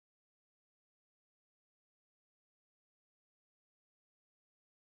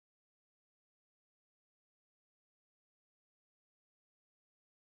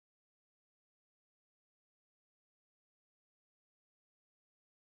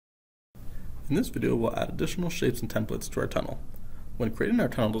In this video, we'll add additional shapes and templates to our tunnel. When creating our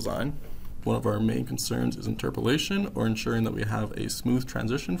tunnel design, one of our main concerns is interpolation, or ensuring that we have a smooth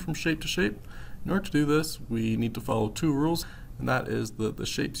transition from shape to shape. In order to do this, we need to follow two rules, and that is that the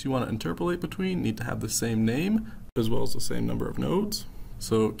shapes you want to interpolate between need to have the same name, as well as the same number of nodes.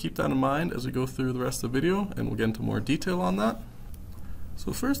 So keep that in mind as we go through the rest of the video, and we'll get into more detail on that.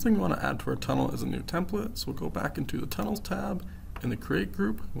 So the first thing we want to add to our tunnel is a new template. So we'll go back into the Tunnels tab. In the Create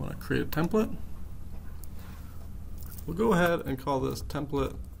group, we want to create a template. We'll go ahead and call this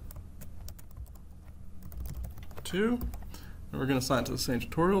template 2, and we're going to assign it to the same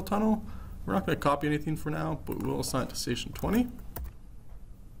tutorial tunnel. We're not going to copy anything for now, but we will assign it to station 20.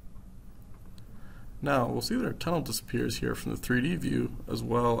 Now we'll see that our tunnel disappears here from the 3D view as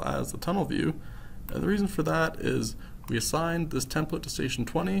well as the tunnel view, and the reason for that is we assigned this template to station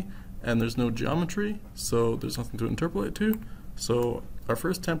 20 and there's no geometry, so there's nothing to interpolate to. So our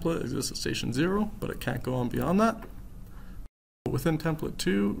first template exists at station 0, but it can't go on beyond that. Within template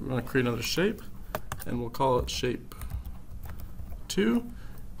 2, we're going to create another shape, and we'll call it shape 2,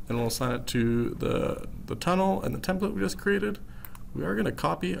 and we'll assign it to the tunnel and the template we just created. We are going to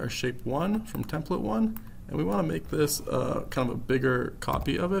copy our shape 1 from template 1, and we want to make this kind of a bigger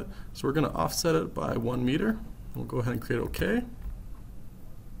copy of it, so we're going to offset it by 1 meter. We'll go ahead and create OK.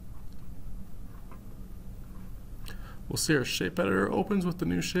 We'll see our shape editor opens with the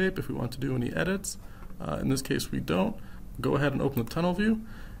new shape if we want to do any edits. In this case we don't. Go ahead and open the tunnel view.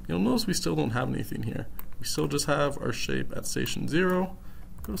 You'll notice we still don't have anything here. We still just have our shape at station 0.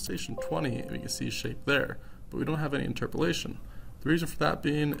 Go to station 20 and we can see shape there, but we don't have any interpolation. The reason for that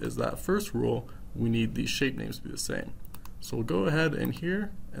being is that first rule, we need these shape names to be the same. So we'll go ahead in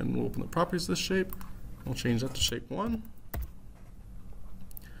here and we'll open the properties of this shape. We'll change that to shape 1.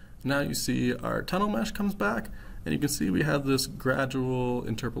 Now you see our tunnel mesh comes back, and you can see we have this gradual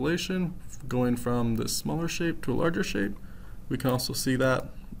interpolation going from this smaller shape to a larger shape. We can also see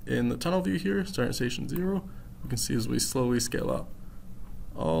that in the tunnel view here, starting at station 0. You can see as we slowly scale up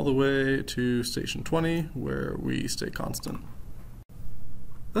all the way to station 20, where we stay constant.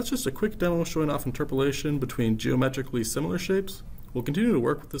 That's just a quick demo showing off interpolation between geometrically similar shapes. We'll continue to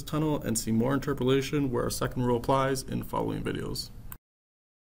work with this tunnel and see more interpolation where our second rule applies in following videos.